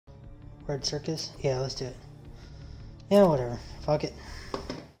Red circus? Yeah, let's do it. Yeah, whatever. Fuck it.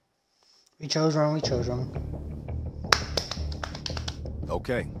 We chose wrong, we chose wrong.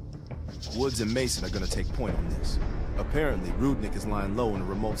 Okay. Woods and Mason are gonna take point on this. Apparently, Rudnick is lying low in a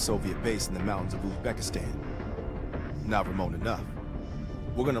remote Soviet base in the mountains of Uzbekistan. Not remote enough.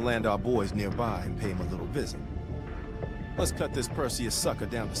 We're gonna land our boys nearby and pay him a little visit. Let's cut this Perseus sucker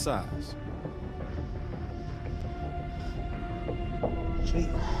down to size. Sweet.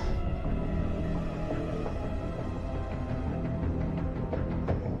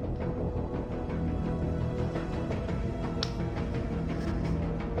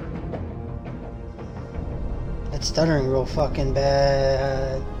 It's stuttering real fucking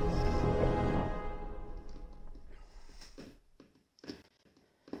bad.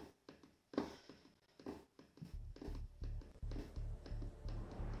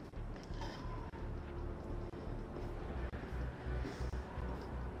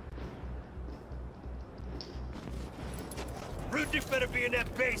 Rudnick better be in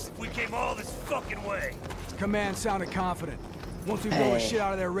that base if we came all this fucking way. Command sounded confident. Once we blow the shit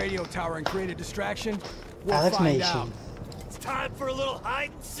out of their radio tower and create a distraction, we'll Alex find Mason. out. It's time for a little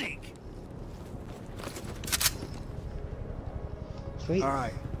hide and seek. Sweet. All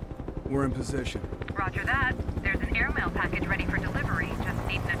right, we're in position. Roger that. There's an airmail package ready for delivery. Just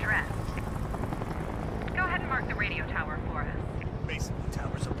need an address. Go ahead and mark the radio tower for us. Mason, the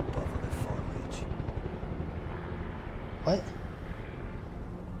tower's up above on that far ridge. What?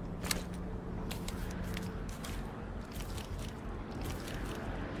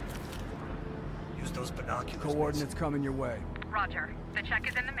 Use those binoculars. Coordinates coming your way. Roger. The check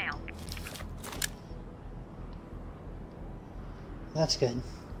is in the mail. That's good.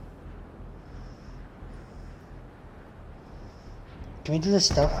 Can we do this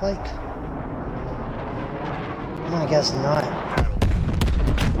stuff like? I'm gonna guess not.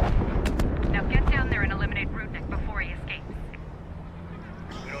 Now get down there and eliminate Rudnick before he escapes.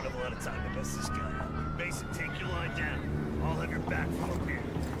 We don't have a lot of time to mess this guy up. Mason, take your line down. I'll have your back from up here.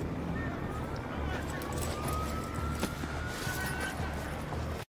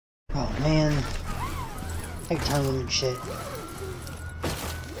 Oh man. Take time limit shit.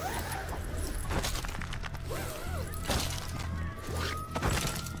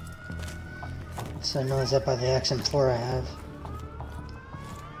 So knows that by the XM4 I have.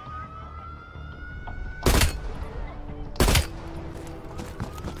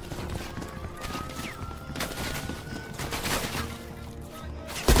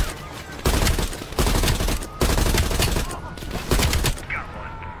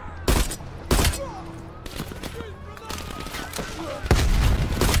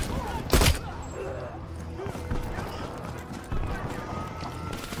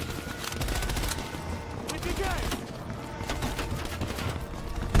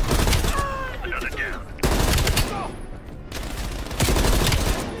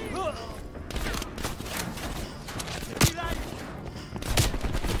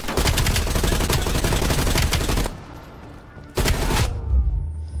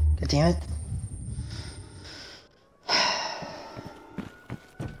 Damn it.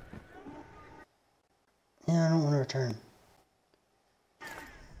 Yeah, I don't want to return.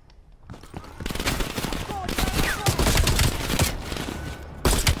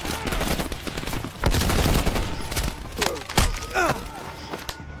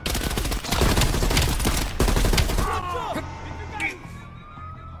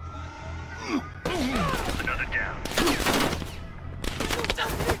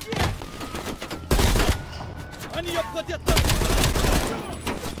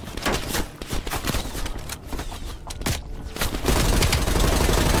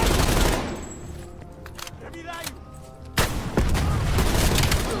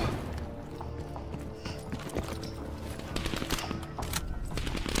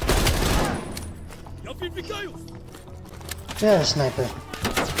 Yeah, sniper.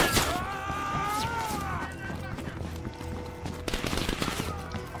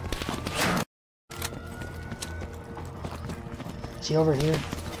 Is he over here?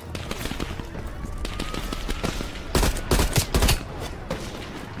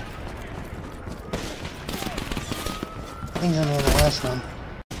 I think I'm on the last one.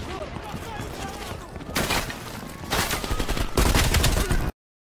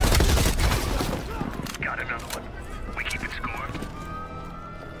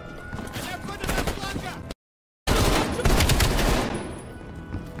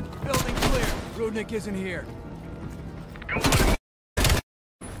 Rudnick isn't here.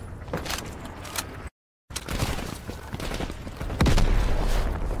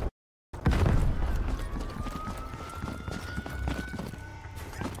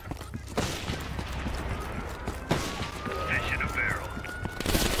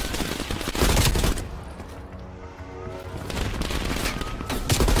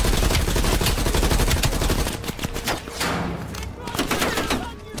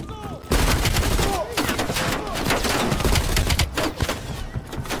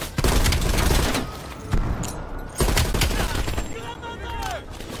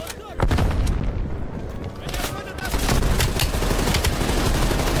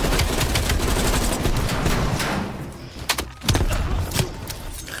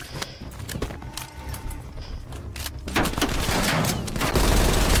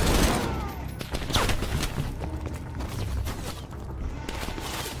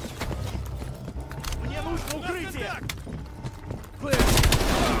 Clear.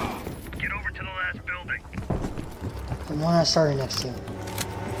 Get over to the last building. The one I started next to.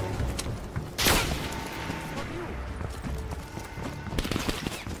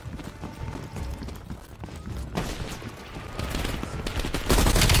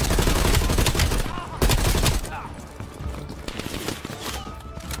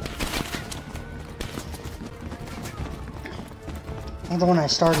 I think the one I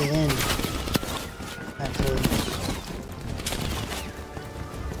started in, actually.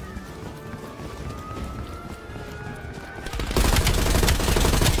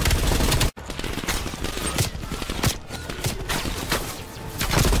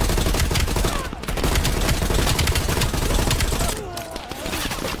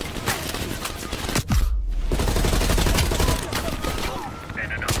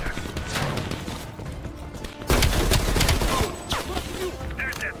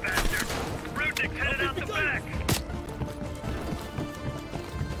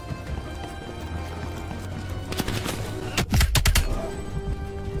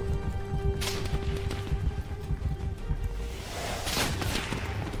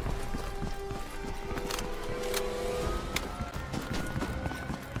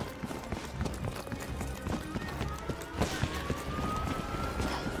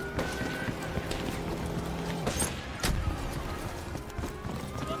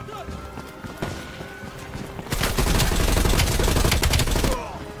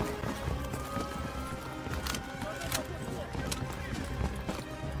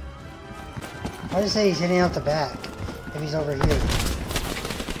 I would say he's hitting out the back, if he's over here.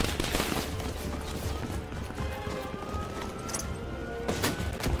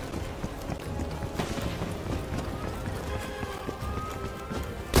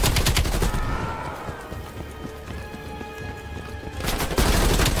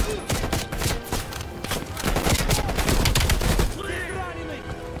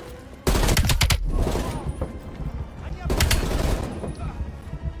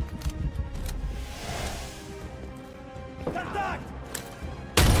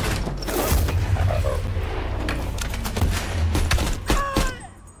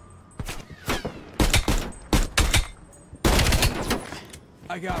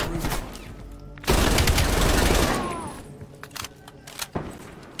 I got room.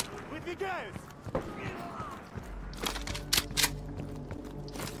 Выдвигаюсь!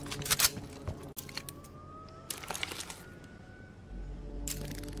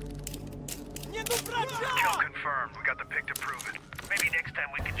 Kill confirmed. We got the pic to prove it. Maybe next time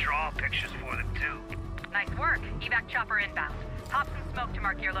we can draw pictures for them too. Nice work. Evac chopper inbound. Pop some smoke to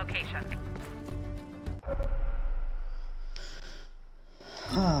mark your location.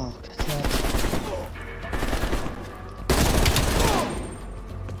 Oh, good luck.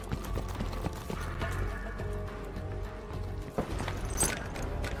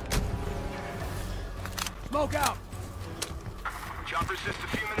 Smoke out. Chopper's just a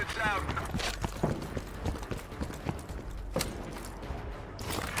few minutes out.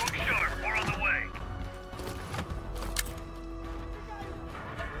 Look sharp. We're on the way.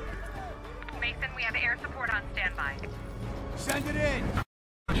 Mason, we have air support on standby. Send it in.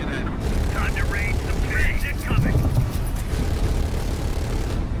 Time to raise the pitch. Incoming.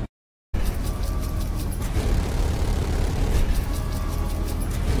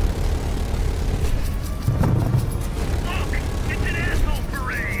 Look, it's an asshole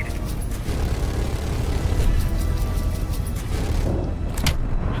parade.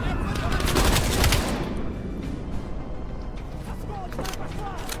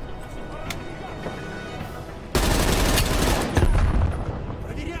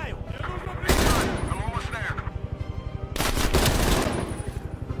 I'm almost there.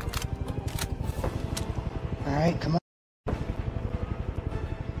 Alright, come on.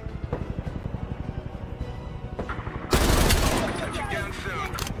 Touching down soon.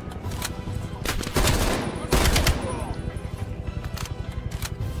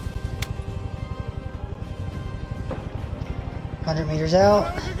 Hundred meters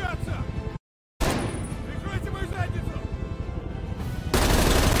out.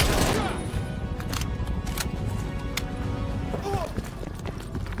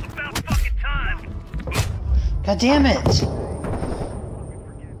 About fucking time. God damn it!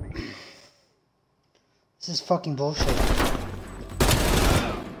 This is fucking bullshit.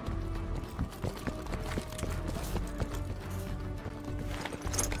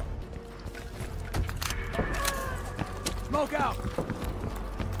 Smoke out.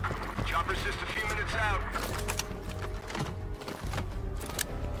 Chopper's just a few minutes out.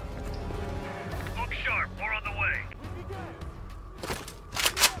 Look sharp. We're on the way.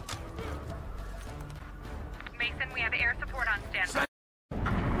 support on standby.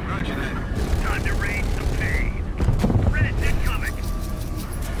 Roger that. Time to raise some pain. Red's incoming.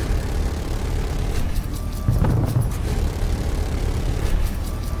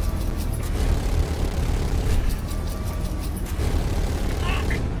 Look!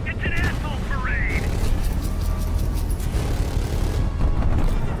 It's an asshole parade!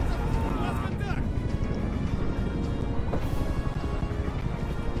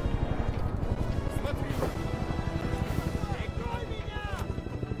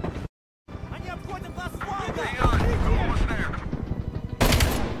 Hang on, we're almost there.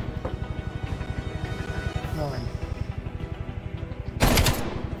 Nine.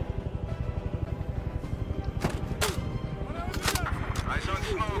 Eyes on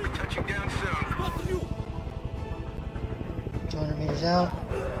smoke, touching down soon. 200 meters out.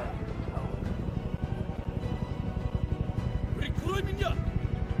 Прикрой меня!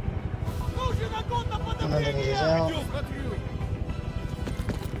 100 meters out.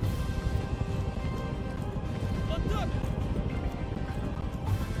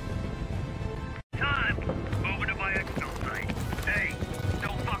 Time! Over to my exfil site. Hey,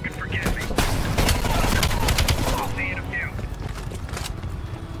 don't fucking forget me. I'll see you in a few.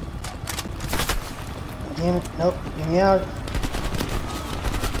 Damn it. Nope. Get me out.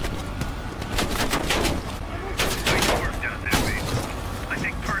 Nice work down there, baby. I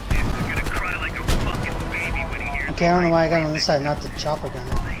think Perseus is gonna cry like a fucking baby when he hears Okay, I don't know why I got on this side, not the chopper gun.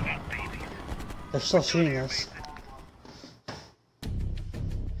 I hate babies. They're still shooting us.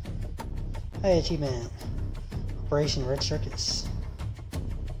 Hey, achievement. Operation Red Circus.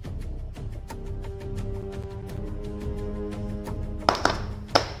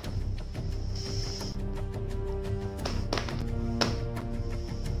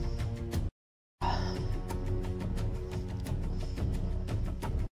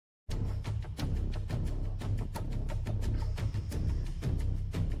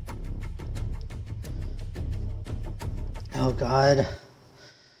 Oh God.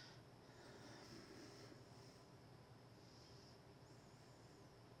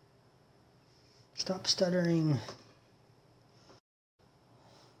 Stop stuttering.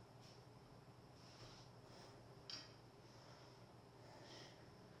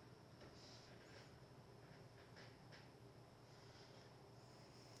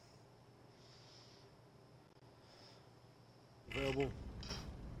 Available.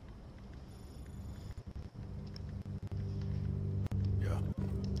 Yeah.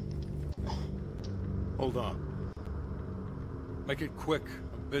 Hold on. Make it quick.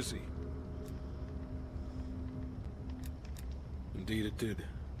 I'm busy. Indeed it did.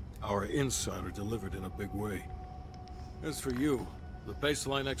 Our insider delivered in a big way. As for you, the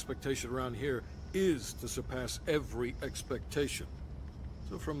baseline expectation around here is to surpass every expectation.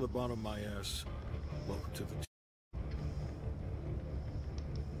 So from the bottom of my ass, welcome to the team.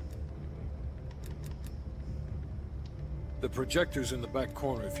 The projector's in the back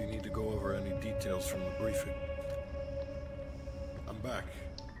corner if you need to go over any details from the briefing. I'm back.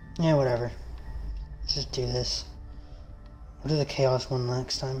 Yeah, whatever. Let's just do this. We'll do the Chaos one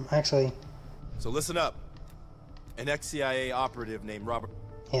next time. Actually, So listen up. An ex-CIA operative named Robert...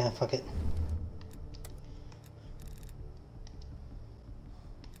 yeah, fuck it.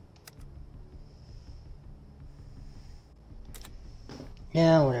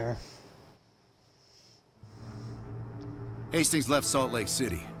 Yeah, whatever. Hastings left Salt Lake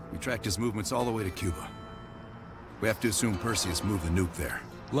City. We tracked his movements all the way to Cuba. We have to assume Perseus moved the nuke there.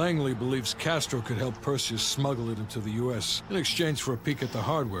 Langley believes Castro could help Perseus smuggle it into the U.S. in exchange for a peek at the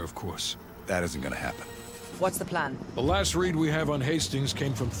hardware, of course. That isn't gonna happen. What's the plan? The last read we have on Hastings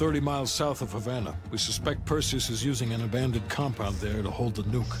came from 30 miles south of Havana. We suspect Perseus is using an abandoned compound there to hold the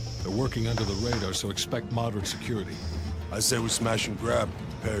nuke. They're working under the radar, so expect moderate security. I say we smash and grab.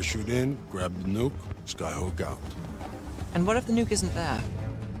 Parachute in, grab the nuke, skyhook out. And what if the nuke isn't there?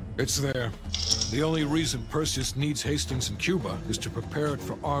 It's there. The only reason Perseus needs Hastings in Cuba is to prepare it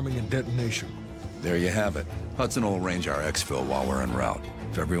for arming and detonation. There you have it. Hudson will arrange our exfil while we're en route.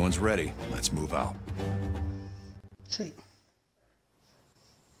 If everyone's ready, let's move out. Sweet.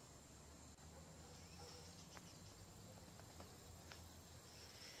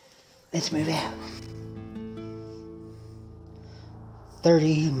 Let's move out.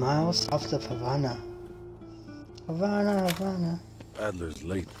 30 miles south of Havana. Havana. Adler's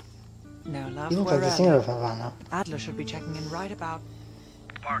late. No, love, You look we're like the early. singer of Havana. Adler should be checking in right about...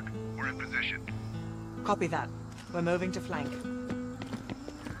 Park, we're in position. Copy that. We're moving to flank.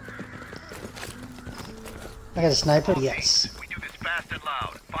 I got a sniper? Yes. We do this fast and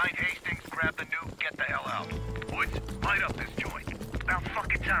loud. Find Hastings, grab the nuke, get the hell out. Woods, light up this joint. About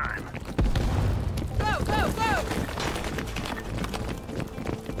fucking time. Go, go, go!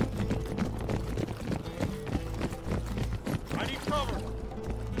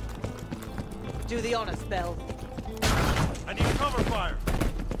 Do the honors, Bell. I need cover fire.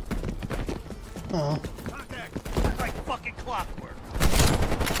 Oh. Contact. It's like fucking clockwork.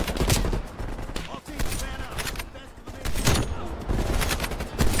 All teams fan out. Best of the nation.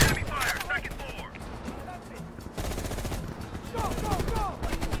 Enemy fire. Second floor. Go!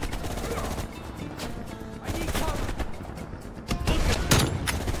 I need cover.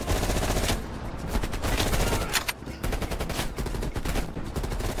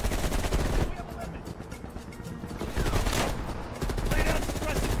 Lay down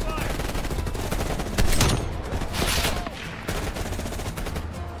suppressive fire.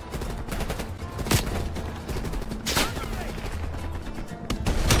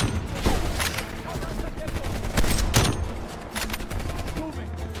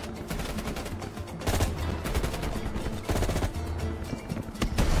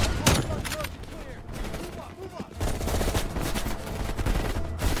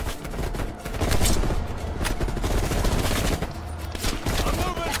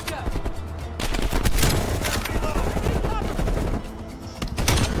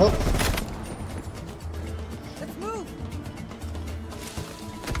 Oh. Let's move!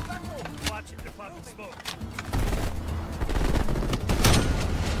 Watch it. They're popping smoke.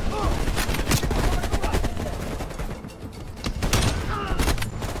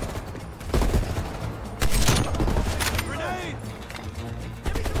 Grenade!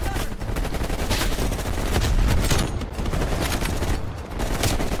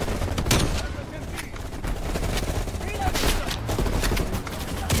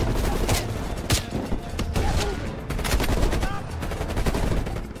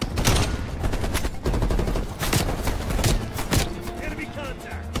 Enemy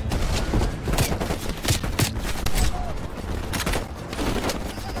contact!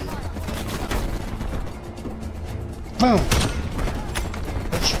 Boom.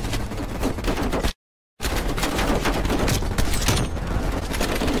 Bitch.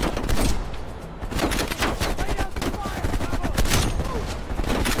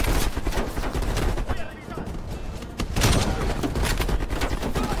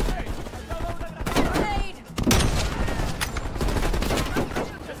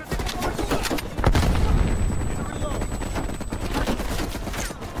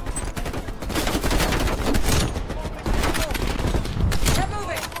 Get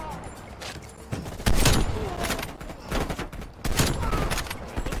moving!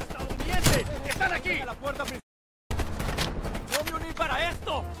 ¡Estadounidenses! ¡Están aquí! ¡La puerta principal! ¡No me uní para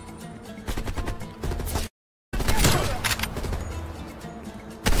esto!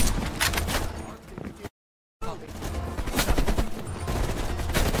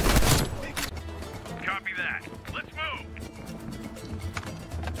 Copy that. Let's move!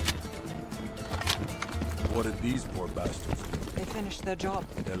 What did these poor bastards do? They finished their job.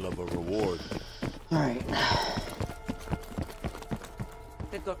 They love a reward. Alright.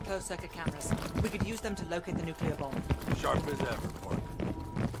 They've got closed circuit cameras. We could use them to locate the nuclear bomb. Sharp as ever, Park.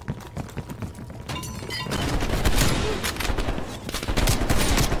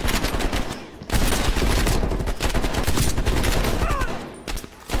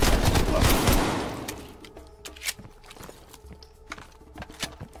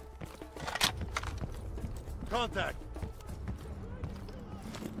 Contact!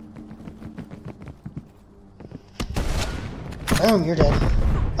 Boom, you're dead.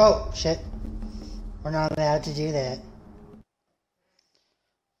 Oh, shit. We're not allowed to do that.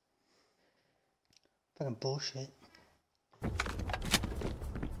 Fucking bullshit.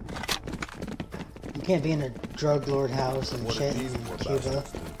 You can't be in a drug lord house and What shit did these in poor Cuba.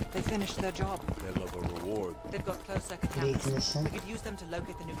 bastards do? They finished their job. They love a reward. They've got closed circuit Be cameras. innocent. We could use them to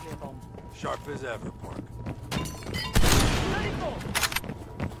locate the nuclear bomb. Sharp as ever, Park.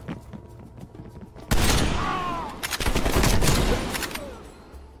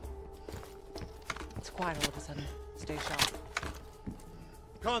 It's quiet all of a sudden. Stay sharp.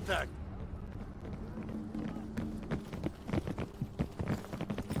 Contact!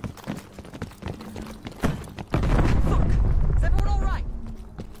 Is everyone all right?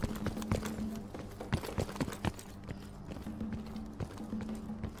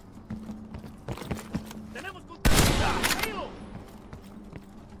 ¡Tenemos contacto! ¡Hilo!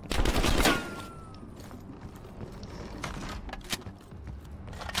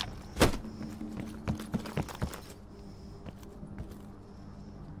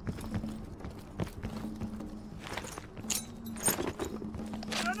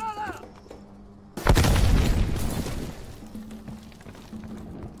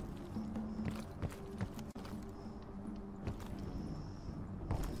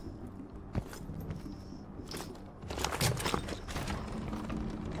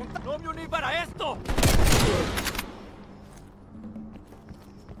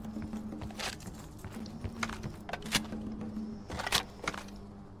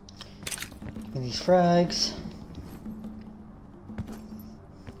 these frags.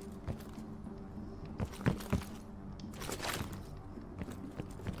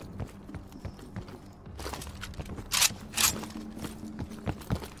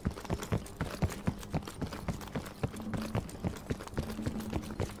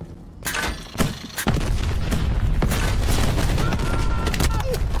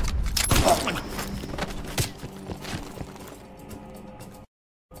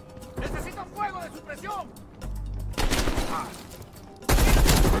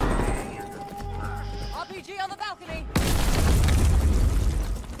 RPG on the balcony!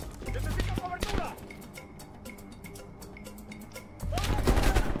 Necesito cobertura!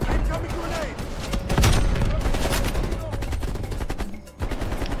 Incoming grenade!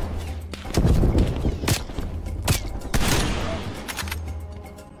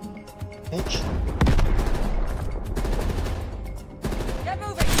 Bitch. Get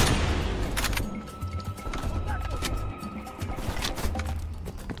moving!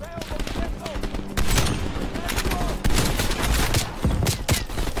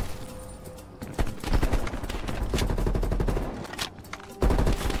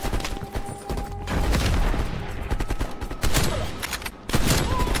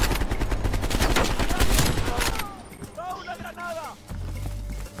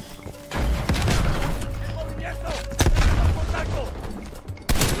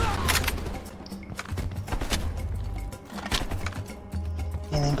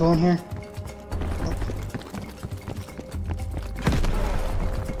 Anything going here?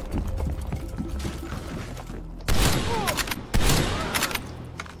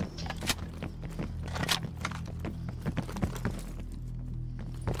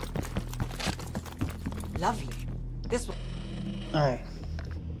 Lovely. This one. Alright.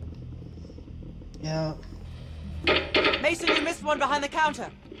 Yeah. Mason, you missed one behind the counter.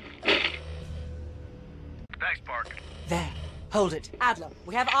 Thanks, Park. There. Hold it. Adler,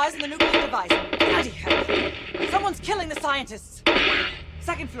 we have eyes on the nuclear device. Bloody hell. Someone's killing the scientists.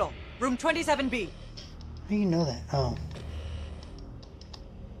 Second floor, room 27B. How do you know that? Oh.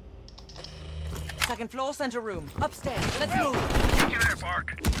 Second floor, center room. Upstairs. Let's move. Get you there,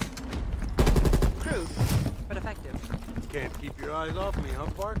 Park. Crude, but effective. Can't keep your eyes off me, huh,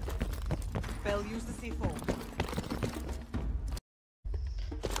 Park? Bell, use the C4.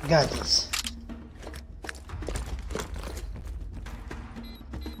 Got this.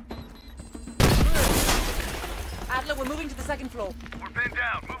 Adler, we're moving to the second floor. We're pinned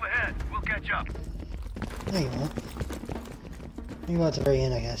down. Move ahead. We'll catch up. No, you won't. You go at the very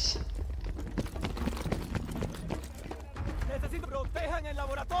end, I guess. Necesito protejan el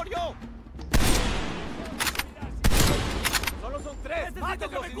laboratorio. Solo son tres.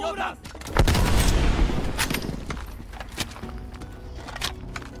 Maten los idiotas.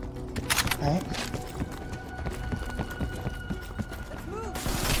 Alright. Let's move.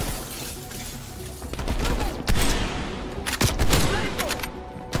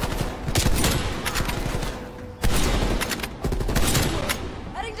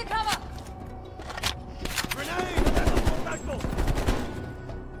 Heading to cover. Grenade. Atento contacto.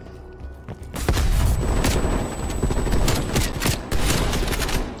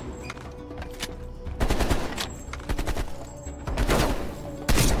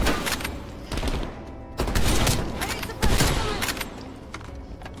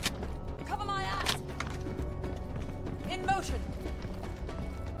 Cover my ass. In motion.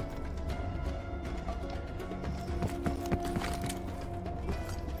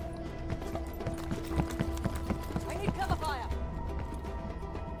 I need cover fire.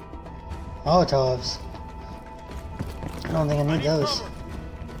 Molotovs. I don't think I need those.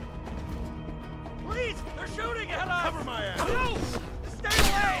 Please, they're shooting at us. Cover my ass. No, stay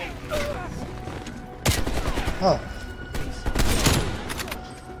away. Oh.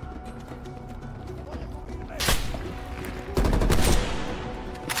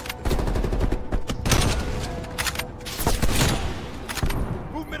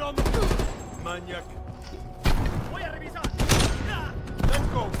 Movement on the maniac. Voy a revisar. Let's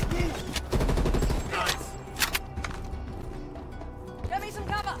go. Nice. Get me some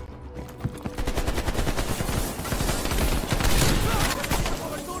cover.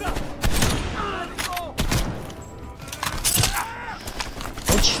 Cobertura. Let's go.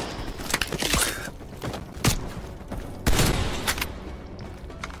 Bitch.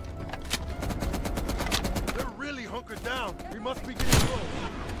 They're really hunkered down. We must be getting close.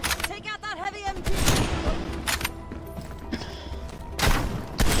 Take out that heavy MG.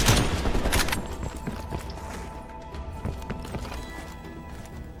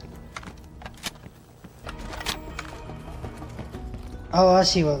 Oh, I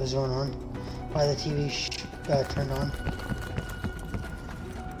see what was going on. Why the TV turned on.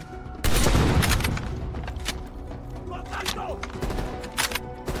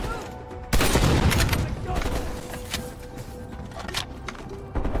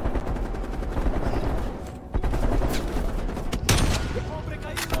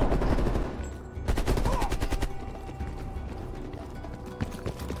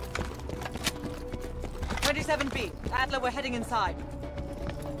 B. Adler, we're heading inside.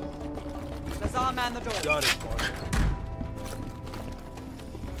 Lazar, man the door. Got it, Mark.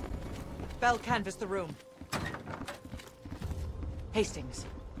 Bell, canvass the room. Hastings,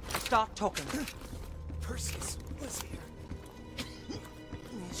 start talking. Perseus was here.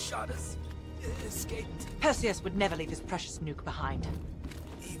 He shot us. Escaped. Perseus would never leave his precious nuke behind.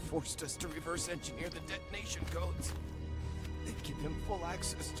 He forced us to reverse engineer the detonation codes. They'd give him full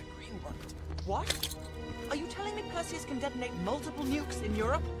access to Greenlight. What? Are you telling me Perseus can detonate multiple nukes in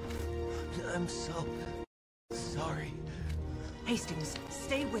Europe? I'm so sorry. Hastings,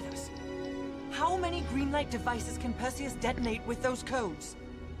 stay with us. How many Greenlight devices can Perseus detonate with those codes?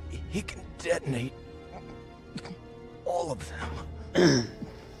 He can detonate all of them.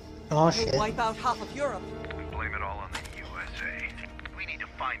 Oh shit. We'll wipe out half of Europe. Blame it all on the USA. We need to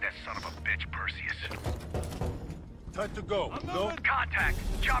find that son of a bitch, Perseus. Time to go. Go. Contact!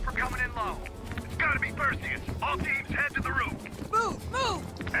 Chopper coming in low. It's gotta be Perseus. All teams head to the roof. Move! Move!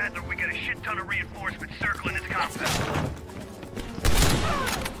 Adler, we got a shit ton of reinforcements circling his compound.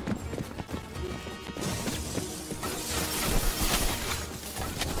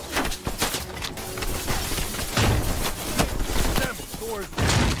 Doors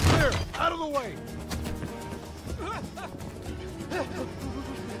clear. Out of the way.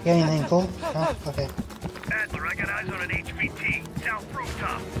 You got anything cool? Oh, okay. Adler, I got eyes on an HVT. South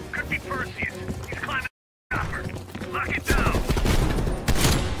rooftop. Could be Perseus. He's climbing the chopper. Lock it down.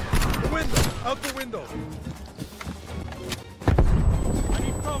 The window. Out the window. I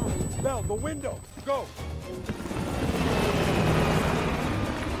need cover. Bell, the window. Go.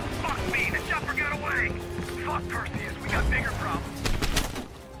 Fuck me. The chopper got away. Fuck Perseus. We got bigger problems.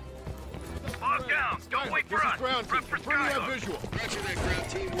 Log down. Don't wait for us. Run for Skyhook. Visual. Roger that, ground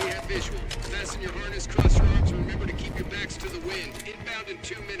team. We have visual. Fasten your harness, cross your arms, and remember to keep your backs to the wind. Inbound in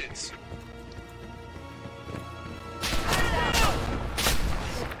 2 minutes.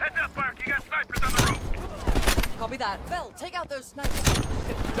 Heads up, Mark. You got snipers on the roof. Copy that. Bell, take out those snipers.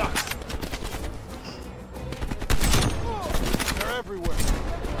 Ducks. They're everywhere.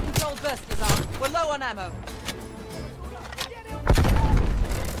 Control bursters out. We're low on ammo.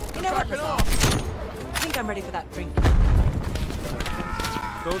 You know what, Lazar? I think I'm ready for that drink.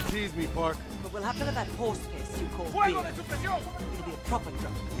 Don't tease me, Park. But we'll have none of that horse piss you call beer. It'll be a proper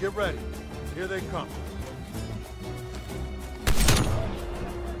drunk. Get ready. Here they come.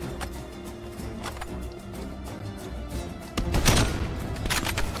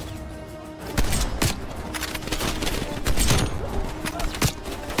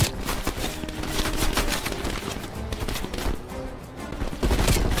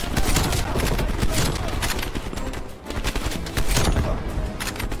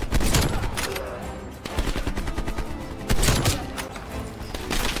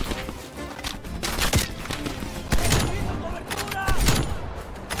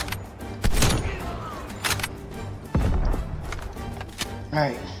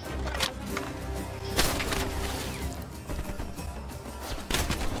 Alright.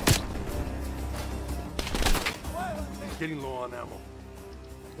 Getting low on ammo.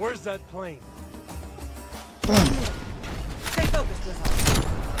 Where's that plane? Stay focused, Lazar.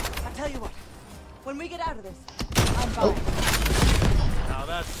 I tell you what, when we get out of this, I'm buying. Now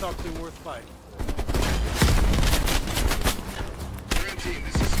that's something worth fighting. Ground team,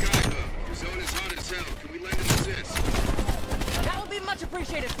 this is Skyhook. Your zone is hot as hell. Can we lend an assist? That will be much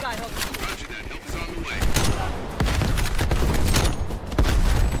appreciated, Skyhook. Roger that. Help is on the way.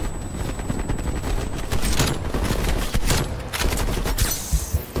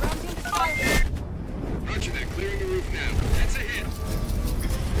 Roger that. Clearing the roof now. That's a hit.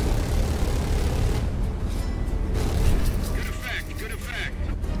 Good effect. Good effect.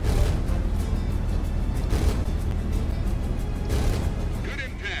 Good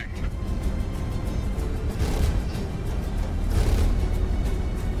impact.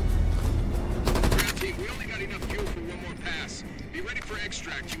 Ground team, we only got enough fuel for one more pass. Be ready for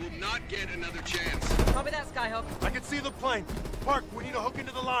extract. You will not get another chance. Copy that, Skyhook. I can see the plane. Park, we need to hook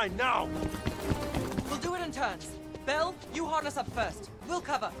into the line now. We'll do it in turns. Bell, you harness up first. We'll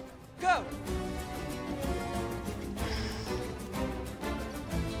cover. Go!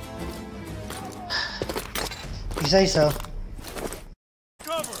 You say so.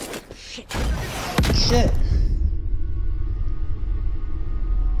 Cover. Shit. shit.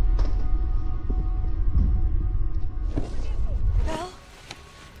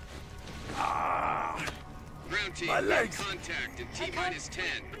 Ground team, My legs. contact in T-minus 10,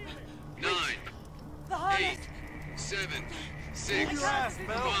 9, The harness. 8, 7, 6,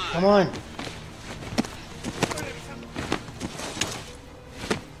 Come on.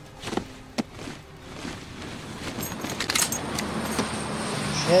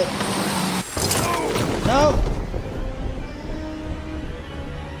 Shit. No!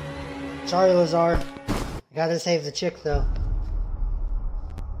 Sorry, Lazar. I gotta save the chick, though.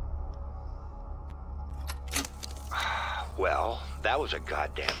 Well, that was a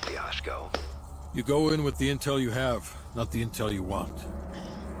goddamn fiasco. You go in with the intel you have, not the intel you want.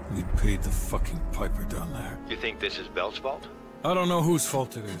 You paid the fucking piper down there. You think this is Belt's fault? I don't know whose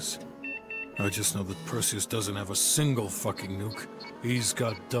fault it is. I just know that Perseus doesn't have a single fucking nuke. He's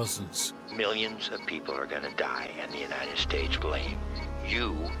got dozens. Millions of people are gonna die, and the United States blame.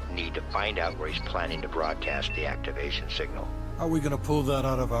 You need to find out where he's planning to broadcast the activation signal. How are we gonna pull that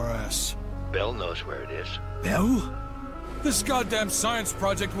out of our ass? Bell knows where it is. Bell? This goddamn science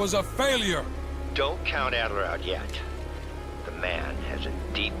project was a failure! Don't count Adler out yet. The man has a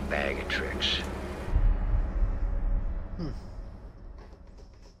deep bag of tricks.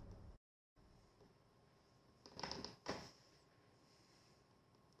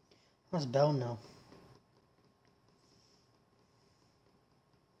 What's Bell know?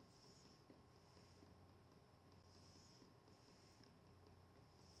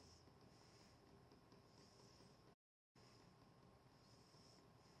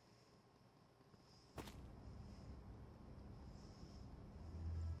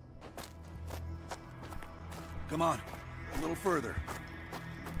 Come on, a little further.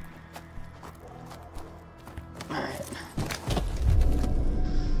 Alright.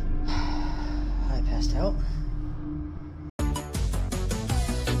 I passed out.